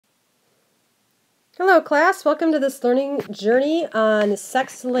Hello class, welcome to this learning journey on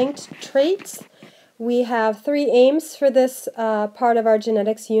sex-linked traits. We have three aims for this part of our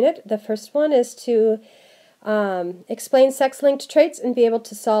genetics unit. The first one is to explain sex-linked traits and be able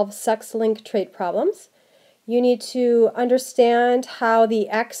to solve sex-linked trait problems. You need to understand how the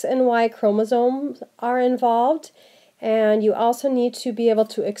X and Y chromosomes are involved, and you also need to be able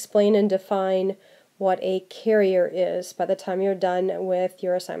to explain and define what a carrier is by the time you're done with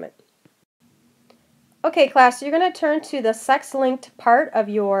your assignment. Okay, class, so you're going to turn to the sex-linked part of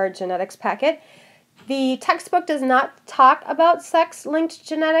your genetics packet. The textbook does not talk about sex-linked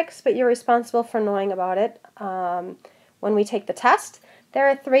genetics, but you're responsible for knowing about it when we take the test. There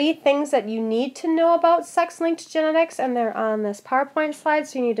are three things that you need to know about sex-linked genetics, and they're on this PowerPoint slide,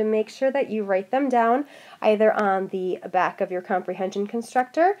 so you need to make sure that you write them down either on the back of your comprehension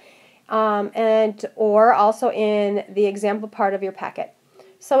constructor or also in the example part of your packet.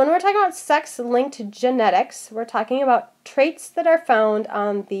 So when we're talking about sex-linked genetics, we're talking about traits that are found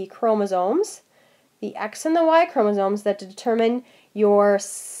on the chromosomes, the X and the Y chromosomes, that determine your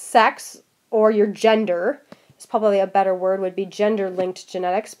sex or your gender. It's probably a better word would be gender-linked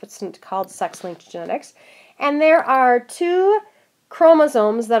genetics, but it's called sex-linked genetics. And there are two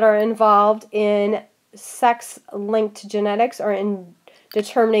chromosomes that are involved in sex-linked genetics or in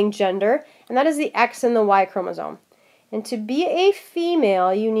determining gender, and that is the X and the Y chromosome. And to be a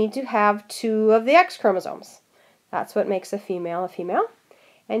female, you need to have two of the X chromosomes. That's what makes a female a female.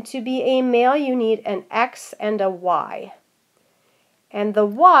 And to be a male, you need an X and a Y. And the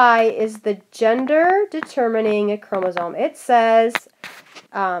Y is the gender-determining chromosome. It says,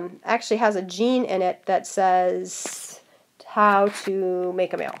 actually has a gene in it that says how to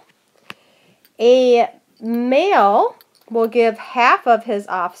make a male. A male will give half of his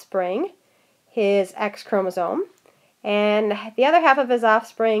offspring his X chromosome, and the other half of his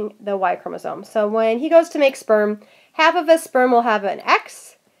offspring, the Y chromosome. So when he goes to make sperm, half of his sperm will have an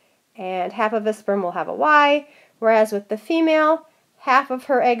X, and half of his sperm will have a Y, whereas with the female, half of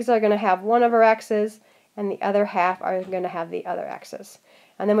her eggs are going to have one of her X's, and the other half are going to have the other X's.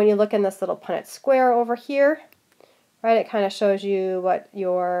 And then when you look in this little Punnett square over here, right, it kind of shows you what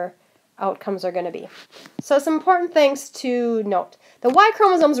your outcomes are going to be. So some important things to note. The Y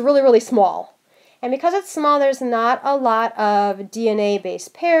chromosome is really, really small. And because it's small, there's not a lot of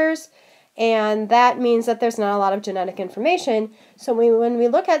DNA-based pairs, and that means that there's not a lot of genetic information. So when we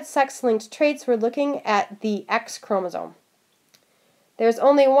look at sex-linked traits, we're looking at the X chromosome. There's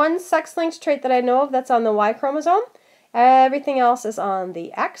only one sex-linked trait that I know of that's on the Y chromosome. Everything else is on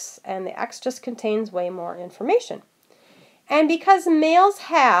the X, and the X just contains way more information. And because males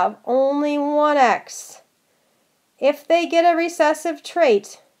have only one X, if they get a recessive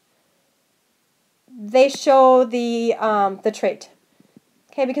trait, they show the trait,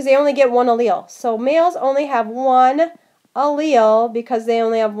 okay, because they only get one allele. So males only have one allele because they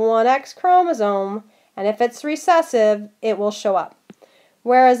only have one X chromosome, and if it's recessive, it will show up.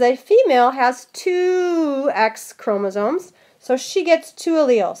 Whereas a female has two X chromosomes, so she gets two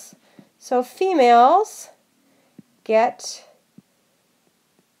alleles. So females get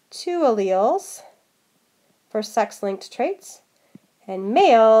two alleles for sex-linked traits, and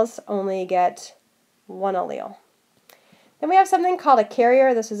males only get one allele. Then we have something called a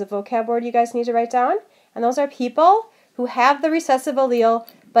carrier. This is a vocab word you guys need to write down. And those are people who have the recessive allele,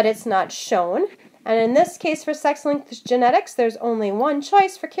 but it's not shown. And in this case, for sex-linked genetics, there's only one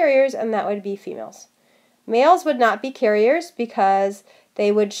choice for carriers, and that would be females. Males would not be carriers because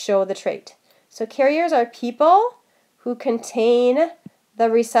they would show the trait. So carriers are people who contain the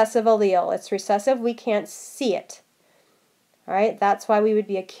recessive allele. It's recessive, we can't see it. All right, that's why we would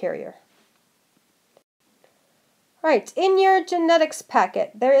be a carrier. Right, in your genetics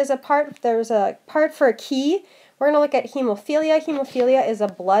packet, there's a part for a key. We're going to look at hemophilia. Hemophilia is a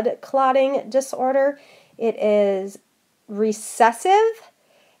blood clotting disorder. It is recessive,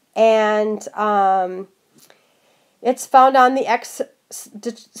 and it's found on the X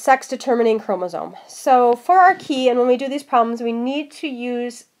sex-determining chromosome. So for our key, and when we do these problems, we need to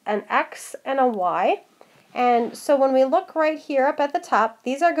use an X and a Y. And so when we look right here up at the top,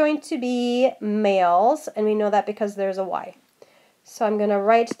 these are going to be males, and we know that because there's a Y. So I'm going to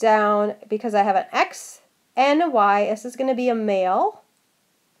write down, because I have an X and a Y, this is going to be a male,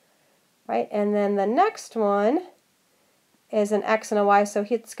 right? And then the next one is an X and a Y, so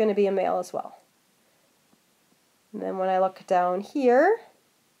it's going to be a male as well. And then when I look down here,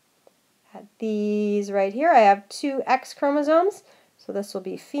 at these right here, I have two X chromosomes, so this will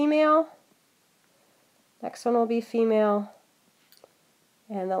be female. Next one will be female,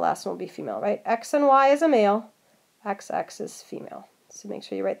 and the last one will be female, right? X and Y is a male, XX is female. So make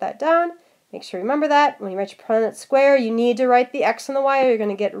sure you write that down. Make sure you remember that. When you write your Punnett square, you need to write the X and the Y or you're going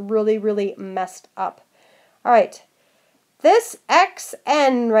to get really, really messed up. All right. This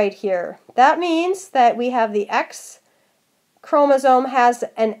XN right here, that means that we have the X chromosome has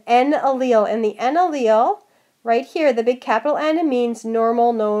an N allele, and the N allele right here, the big capital N, means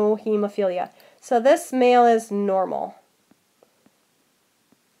normal, no hemophilia. So this male is normal.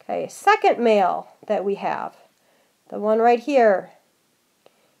 Okay, second male that we have, the one right here,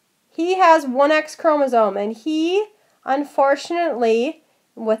 he has one X chromosome, and he, unfortunately,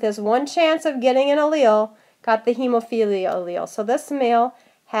 with his one chance of getting an allele, got the hemophilia allele. So this male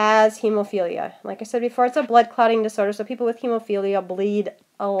has hemophilia. Like I said before, it's a blood clotting disorder, so people with hemophilia bleed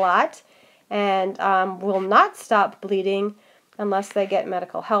a lot and will not stop bleeding unless they get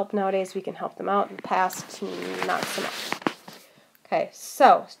medical help. Nowadays, we can help them out. In the past, not so much. Okay,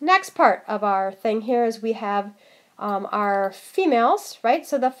 so next part of our thing here is we have our females, right?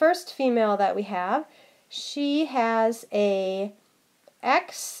 So the first female that we have, she has a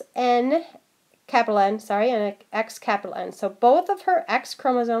XN capital N, sorry, and an X capital N. So both of her X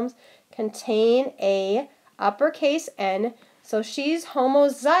chromosomes contain a uppercase N, so she's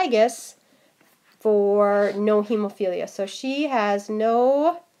homozygous for no hemophilia. So she has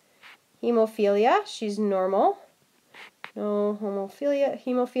no hemophilia, she's normal. No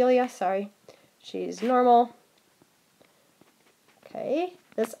hemophilia, sorry. She's normal. Okay,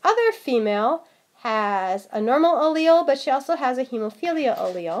 this other female has a normal allele, but she also has a hemophilia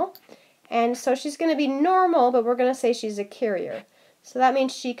allele. And so she's going to be normal, but we're going to say she's a carrier. So that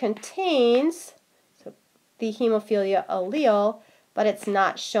means she contains the hemophilia allele, but it's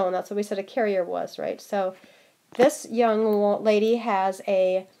not shown. That's what we said a carrier was, right? So this young lady has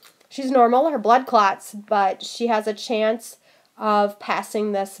she's normal, her blood clots, but she has a chance of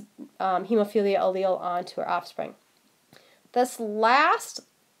passing this hemophilia allele on to her offspring. This last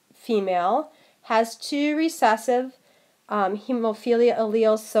female has two recessive hemophilia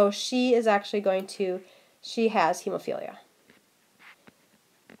alleles, so she is actually she has hemophilia.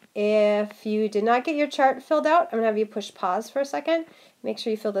 If you did not get your chart filled out, I'm going to have you push pause for a second. Make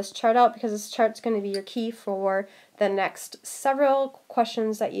sure you fill this chart out because this chart's going to be your key for the next several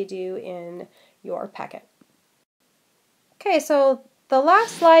questions that you do in your packet. Okay, so the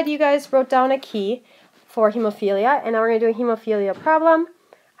last slide you guys wrote down a key for hemophilia, and now we're going to do a hemophilia problem.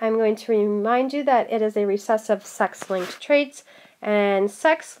 I'm going to remind you that it is a recessive sex-linked trait, and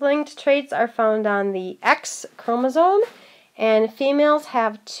sex-linked traits are found on the X chromosome, and females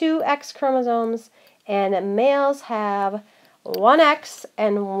have 2 X chromosomes, and males have 1 X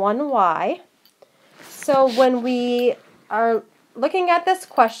and 1 Y. So when we are looking at this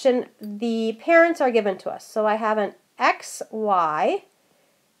question, the parents are given to us. So I have an XY,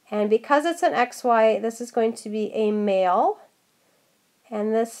 and because it's an XY, this is going to be a male.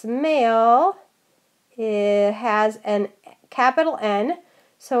 And this male has an capital N,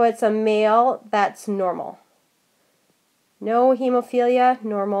 so it's a male that's normal. No hemophilia,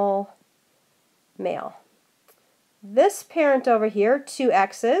 normal male. This parent over here, 2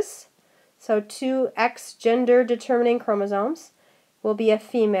 X's, so 2 X gender determining chromosomes, will be a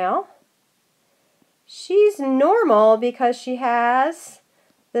female. She's normal because she has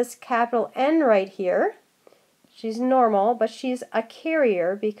this capital N right here. She's normal, but she's a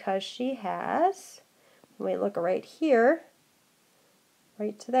carrier because she has, when we look right here,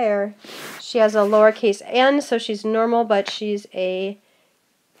 right to there, she has a lowercase n, so she's normal, but she's a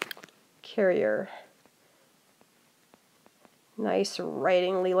carrier. Nice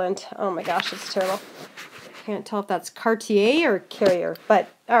writing, Leland. Oh my gosh, it's terrible. Can't tell if that's Cartier or carrier, but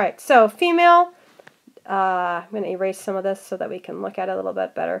all right, so female, I'm going to erase some of this so that we can look at it a little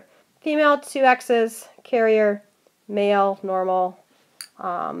bit better. Female, 2 X's, carrier, male, normal.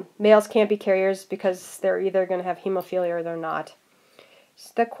 Males can't be carriers because they're either going to have hemophilia or they're not. So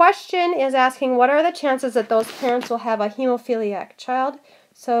the question is asking what are the chances that those parents will have a hemophiliac child.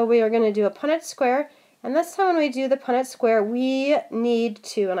 So we are going to do a Punnett square. And this time when we do the Punnett square, we need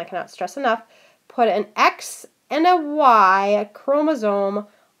to, and I cannot stress enough, put an X and a Y, a chromosome,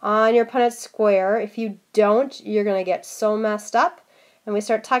 on your Punnett square. If you don't, you're going to get so messed up. And we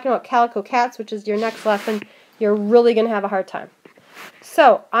start talking about calico cats, which is your next lesson, you're really going to have a hard time.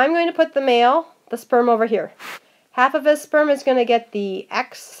 So I'm going to put the male, the sperm, over here. Half of his sperm is going to get the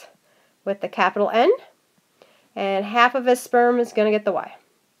X with the capital N, and half of his sperm is going to get the Y.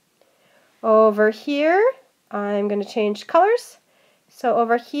 Over here, I'm going to change colors. So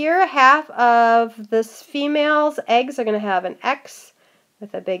over here, half of this female's eggs are going to have an X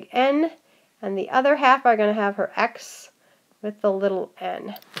with a big N, and the other half are going to have her X with the little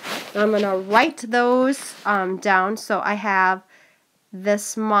n. Now I'm going to write those down. So I have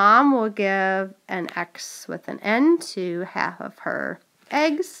This mom will give an X with an N to half of her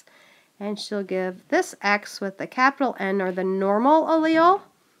eggs, and she'll give this X with the capital N, or the normal allele,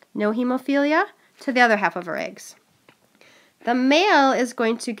 no hemophilia, to the other half of her eggs. The male is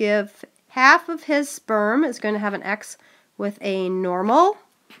going to give half of his sperm, is going to have an X with a normal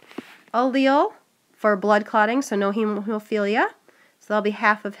allele for blood clotting, so no hemophilia. So that'll be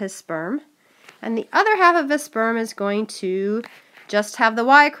half of his sperm. And the other half of his sperm is going to just have the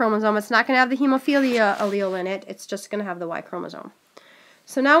Y chromosome. It's not going to have the hemophilia allele in it. It's just going to have the Y chromosome.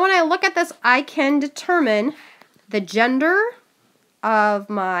 So now when I look at this, I can determine the gender of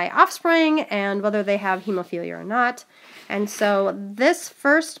my offspring and whether they have hemophilia or not. And so this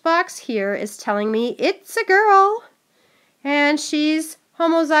first box here is telling me it's a girl, and she's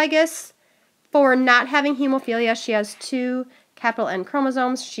homozygous for not having hemophilia. She has 2 capital N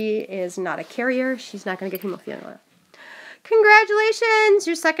chromosomes. She is not a carrier. She's not going to get hemophilia. Congratulations!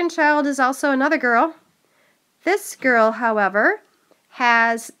 Your second child is also another girl. This girl, however,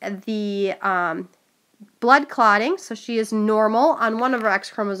 has the blood clotting, so she is normal on one of her X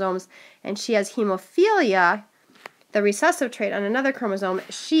chromosomes, and she has hemophilia, the recessive trait, on another chromosome.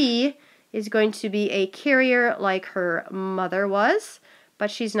 She is going to be a carrier like her mother was, but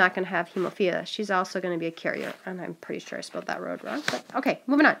she's not going to have hemophilia. She's also going to be a carrier, and I'm pretty sure I spelled that word wrong. But okay,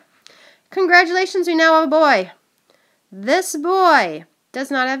 moving on. Congratulations, we now have a boy. This boy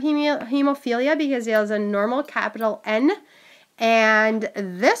does not have hemophilia because he has a normal capital N. And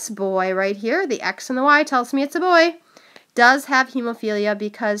this boy right here, the X and the Y tells me it's a boy, does have hemophilia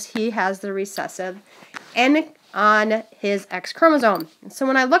because he has the recessive N on his X chromosome. And so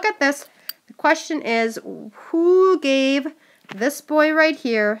when I look at this, the question is, who gave this boy right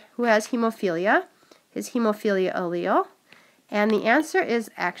here, who has hemophilia, his hemophilia allele? And the answer is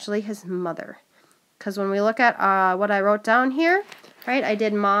actually his mother. Because when we look at what I wrote down here, right, I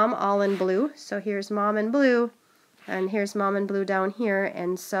did mom all in blue. So here's mom in blue, and here's mom in blue down here.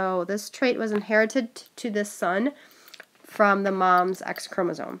 And so this trait was inherited to this son from the mom's X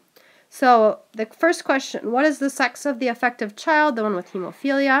chromosome. So the first question, what is the sex of the affected child, the one with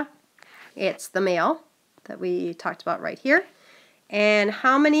hemophilia? It's the male that we talked about right here. And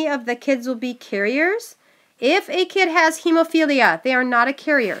how many of the kids will be carriers? If a kid has hemophilia, they are not a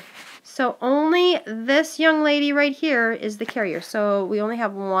carrier. So only this young lady right here is the carrier. So we only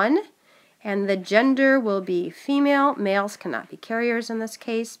have one, and the gender will be female. Males cannot be carriers in this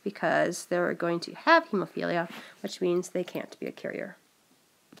case because they're going to have hemophilia, which means they can't be a carrier.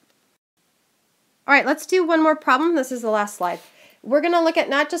 All right, let's do one more problem. This is the last slide. We're going to look at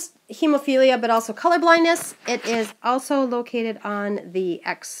not just hemophilia, but also color blindness. It is also located on the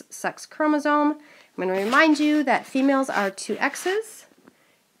X sex chromosome. I'm going to remind you that females are 2 X's,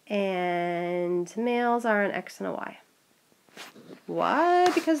 and males are an X and a Y. Why?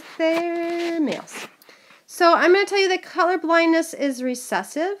 Because they're males. So I'm going to tell you that color blindness is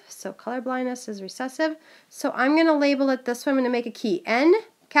recessive. So color blindness is recessive. So I'm going to label it this way. I'm going to make a key. N,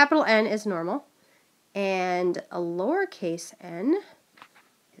 capital N, is normal. And a lowercase n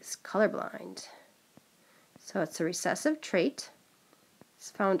is colorblind. So it's a recessive trait.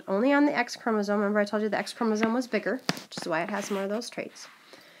 It's found only on the X chromosome. Remember I told you the X chromosome was bigger, which is why it has more of those traits.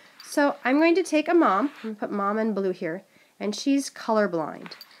 So I'm going to take a mom, I'm going to put mom in blue here, and she's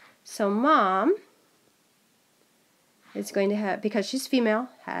colorblind. So mom is going to have, because she's female,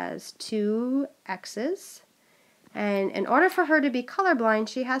 has 2 X's, and in order for her to be colorblind,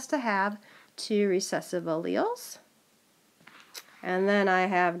 she has to have 2 recessive alleles. And then I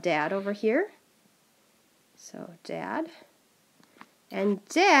have dad over here. So dad. And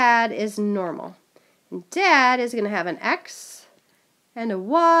dad is normal. And dad is going to have an X and a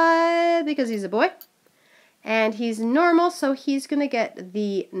Y because he's a boy. And he's normal, so he's going to get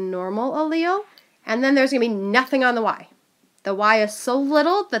the normal allele. And then there's going to be nothing on the Y. The Y is so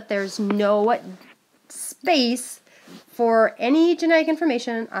little that there's no space for any genetic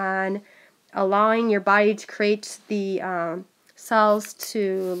information on allowing your body to create the cells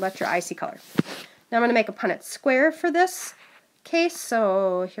to let your eye see color. Now I'm going to make a Punnett square for this case.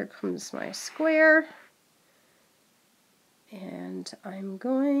 So here comes my square. And I'm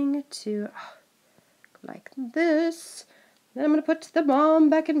going to like this. Then I'm going to put the mom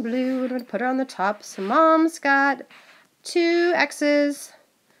back in blue. I'm going to put her on the top. So mom's got 2 X's.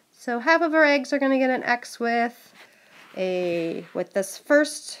 So half of her eggs are going to get an X with this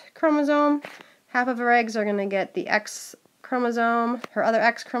first chromosome. Half of her eggs are going to get the X chromosome, her other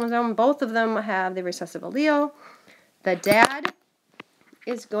X chromosome. Both of them have the recessive allele. The dad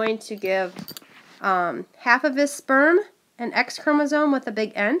is going to give half of his sperm an X chromosome with a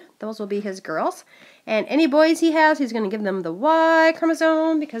big N. Those will be his girls. And any boys he has, he's going to give them the Y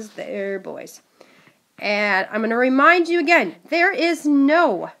chromosome because they're boys. And I'm going to remind you again, there is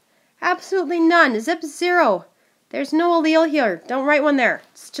no, absolutely none, zip zero. There's no allele here. Don't write one there.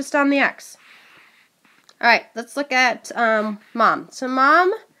 It's just on the X. All right, let's look at mom. So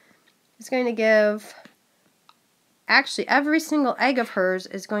mom is going to give, actually every single egg of hers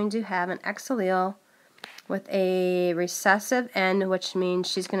is going to have an X allele with a recessive N, which means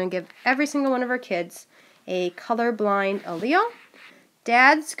she's going to give every single one of her kids a colorblind allele.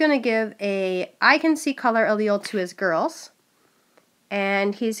 Dad's going to give a I can see color allele to his girls.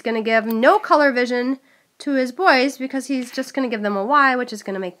 And he's going to give no color vision to his boys because he's just going to give them a Y, which is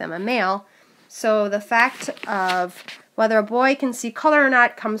going to make them a male. So the fact of whether a boy can see color or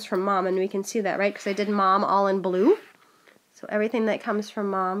not comes from mom, and we can see that, right? Because I did mom all in blue. So everything that comes from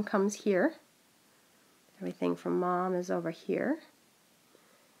mom comes here. Everything from mom is over here.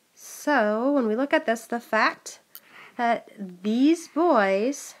 So when we look at this, the fact that these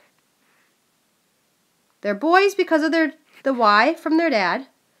boys, they're boys because of the Y from their dad,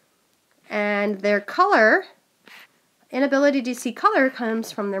 and their color, inability to see color,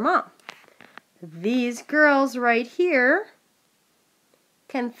 comes from their mom. These girls right here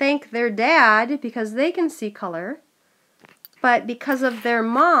can thank their dad because they can see color, but because of their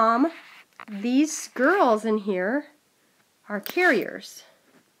mom, these girls in here are carriers.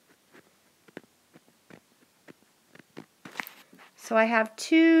 So I have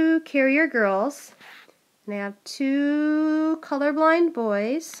 2 carrier girls, and I have 2 colorblind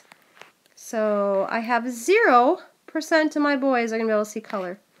boys. So I have 0% of my boys are going to be able to see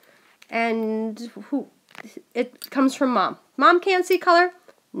color. And it comes from mom. Mom can't see color.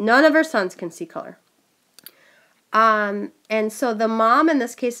 None of her sons can see color. And so the mom in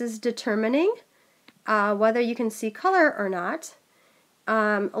this case is determining whether you can see color or not.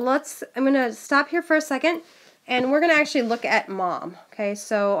 I'm going to stop here for a second, and we're going to actually look at mom. Okay,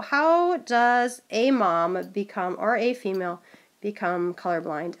 so how does a mom become, or a female, become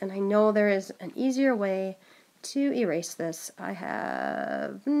colorblind? And I know there is an easier way to erase this. I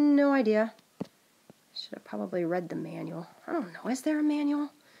have no idea. Should have probably read the manual. I don't know. Is there a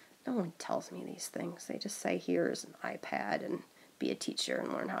manual? No one tells me these things. They just say, here's an iPad and be a teacher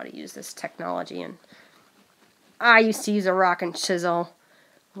and learn how to use this technology. And I used to use a rock and chisel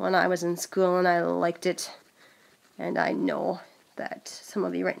when I was in school, and I liked it. And I know that some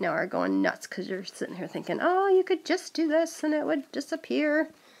of you right now are going nuts because you're sitting here thinking, oh, you could just do this and it would disappear.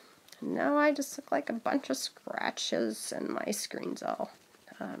 Now I just look like a bunch of scratches and my screen's all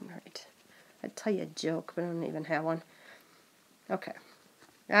right. I'd tell you a joke, but I don't even have one. Okay,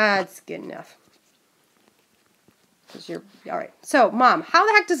 that's good enough. All right. So mom, how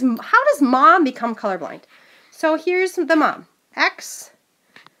does mom become colorblind? So here's the mom: X,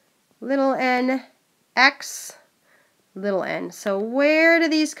 little n, X, little n. So where do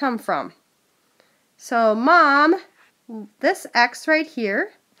these come from? So mom, this X right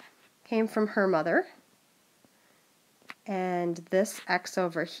here came from her mother, and this X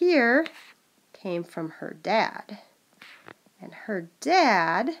over here came from her dad, and her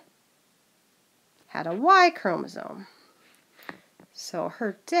dad had a Y chromosome, so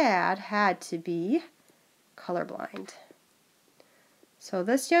her dad had to be colorblind. So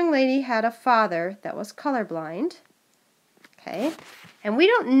this young lady had a father that was colorblind, okay, and we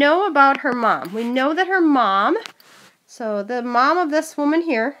don't know about her mom. We know that her mom, so the mom of this woman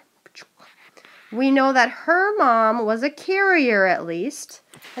here, we know that her mom was a carrier at least,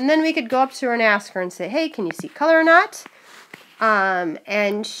 and then we could go up to her and ask her and say, hey, can you see color or not? And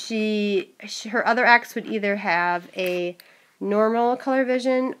her other X would either have a normal color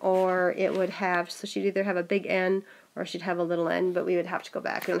vision, or it would have, so she'd either have a big N or she'd have a little n, but we would have to go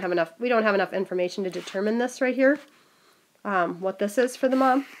back. We don't have enough information to determine this right here, what this is for the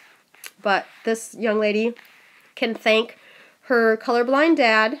mom. But this young lady can thank her colorblind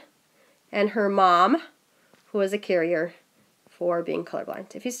dad and her mom, who is a carrier, for being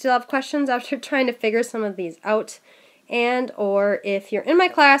colorblind. If you still have questions after trying to figure some of these out, and or if you're in my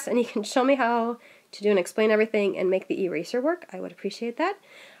class and you can show me how to do and explain everything and make the eraser work, I would appreciate that.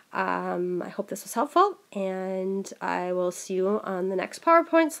 I hope this was helpful, and I will see you on the next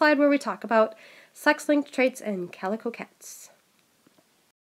PowerPoint slide where we talk about sex-linked traits and calico cats.